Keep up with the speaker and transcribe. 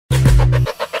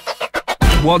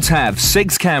What have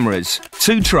 6 cameras,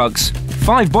 2 trucks,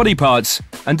 5 body parts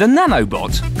and a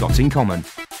nanobot got in common?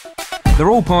 They're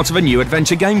all part of a new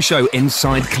adventure game show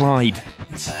inside Clyde.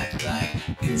 Inside Clyde,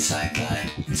 inside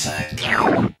Clyde, inside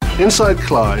Clyde. Inside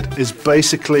Clyde is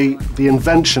basically the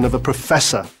invention of a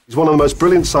professor. He's one of the most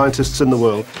brilliant scientists in the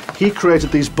world. He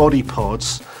created these body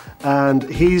pods, and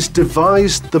he's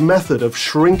devised the method of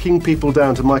shrinking people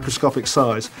down to microscopic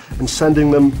size and sending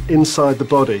them inside the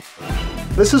body.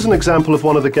 This is an example of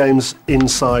one of the games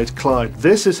inside Clyde.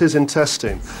 This is his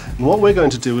intestine. And what we're going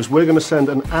to do is we're going to send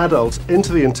an adult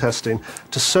into the intestine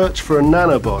to search for a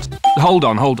nanobot. Hold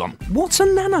on. What's a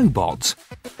nanobot?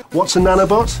 What's a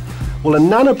nanobot? Well, a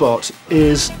nanobot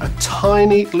is a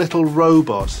tiny little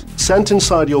robot sent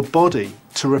inside your body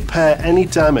to repair any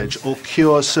damage or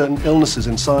cure certain illnesses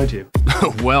inside you.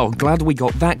 Well, glad we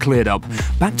got that cleared up.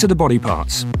 Back to the body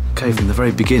parts. Okay, from the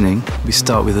very beginning, we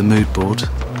start with a mood board,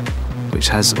 which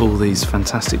has all these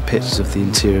fantastic pictures of the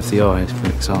interior of the eye, for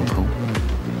example.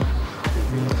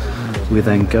 We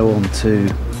then go on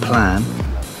to plan,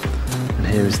 and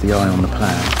here is the eye on the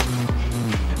plan.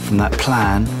 From that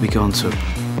plan, we go on to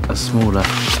a smaller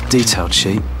detailed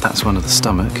sheet, that's one of the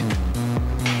stomach.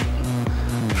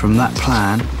 From that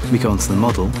plan, we go on to the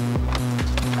model,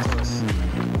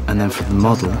 and then from the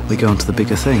model, we go on to the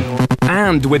bigger thing.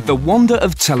 And with the wonder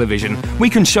of television, we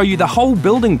can show you the whole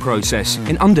building process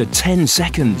in under 10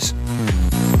 seconds.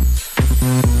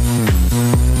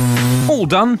 All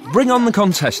done, bring on the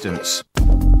contestants.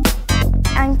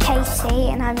 I'm Katie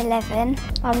and I'm 11.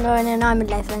 I'm Lauren and I'm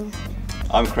 11.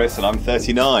 I'm Chris and I'm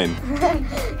 39.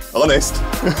 Honest.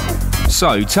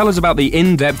 So, tell us about the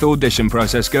in-depth audition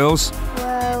process, girls.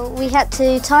 Well, we had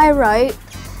to tie a rope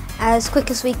as quick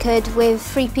as we could with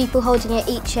 3 people holding it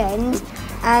each end,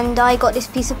 and I got this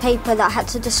piece of paper that I had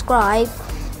to describe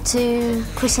to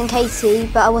Chris and Katie,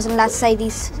 but I wasn't allowed to say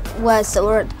these words that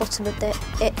were at the bottom of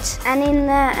it. And in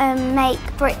the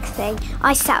make brick thing,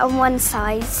 I sat on one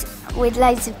side with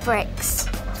loads of bricks,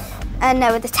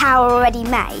 with the tower already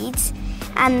made,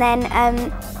 and then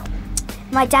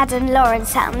my dad and Lauren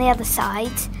sat on the other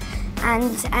side,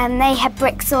 and they had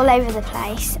bricks all over the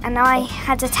place, and I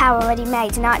had a tower already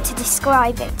made, and I had to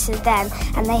describe it to them,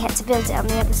 and they had to build it on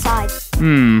the other side.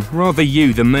 Rather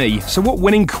you than me. So what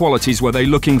winning qualities were they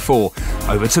looking for?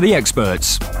 Over to the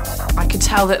experts. I could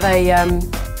tell that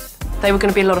they were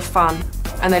going to be a lot of fun,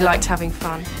 and they liked having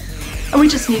fun. And we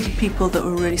just needed people that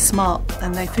were really smart,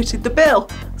 and they fitted the bill,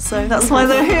 so that's why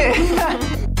they're here.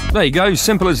 There you go,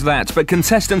 simple as that, but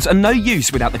contestants are no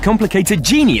use without the complicated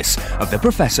genius of the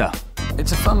professor.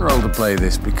 It's a fun role to play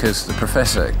this because the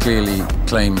professor clearly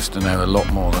claims to know a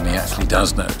lot more than he actually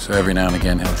does know. So every now and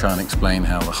again he'll try and explain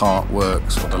how the heart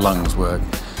works or the lungs work,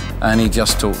 and he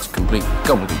just talks complete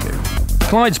gobbledygook.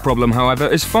 Clyde's problem, however,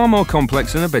 is far more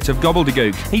complex than a bit of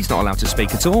gobbledygook. He's not allowed to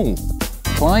speak at all.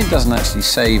 Clyde doesn't actually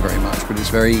say very much, but it's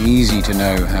very easy to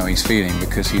know how he's feeling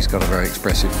because he's got a very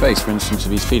expressive face. For instance,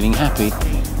 if he's feeling happy,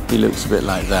 he looks a bit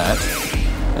like that.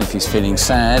 And if he's feeling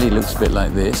sad, he looks a bit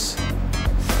like this.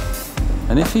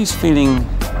 And if he's feeling,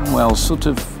 well, sort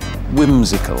of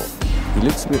whimsical, he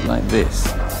looks a bit like this.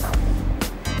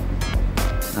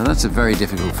 Now that's a very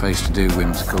difficult face to do,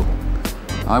 whimsical.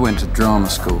 I went to drama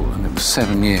school and it was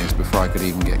 7 years before I could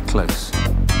even get close.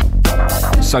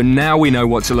 So now we know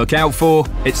what to look out for.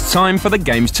 It's time for the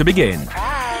games to begin.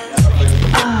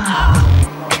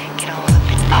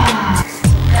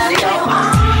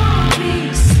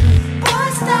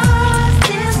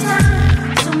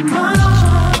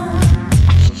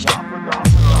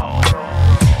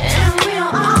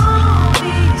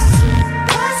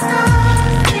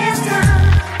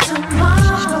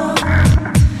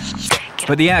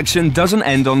 But the action doesn't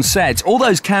end on set. All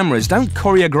those cameras don't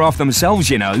choreograph themselves,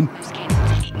 you know.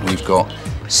 We've got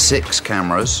 6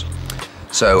 cameras,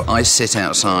 so I sit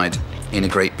outside in a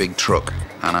great big truck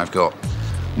and I've got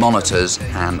monitors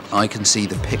and I can see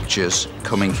the pictures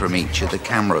coming from each of the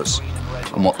cameras.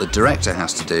 And what the director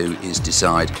has to do is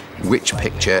decide which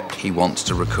picture he wants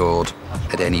to record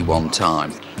at any one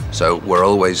time. So we're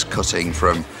always cutting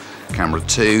from camera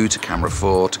 2 to camera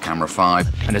 4 to camera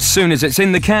 5. And as soon as it's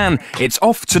in the can, it's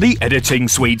off to the editing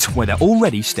suite where they're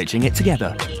already stitching it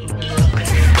together.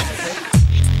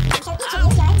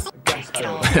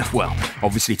 Well,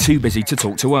 obviously too busy to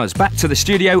talk to us. Back to the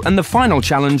studio and the final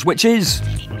challenge, which is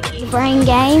The brain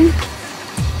game.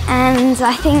 And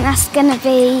I think that's going to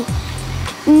be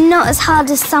not as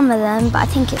hard as some of them, but I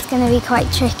think it's going to be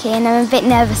quite tricky, and I'm a bit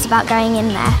nervous about going in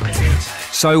there.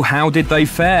 So how did they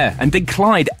fare? And did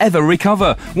Clyde ever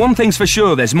recover? One thing's for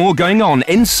sure, there's more going on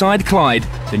inside Clyde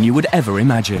than you would ever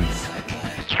imagine.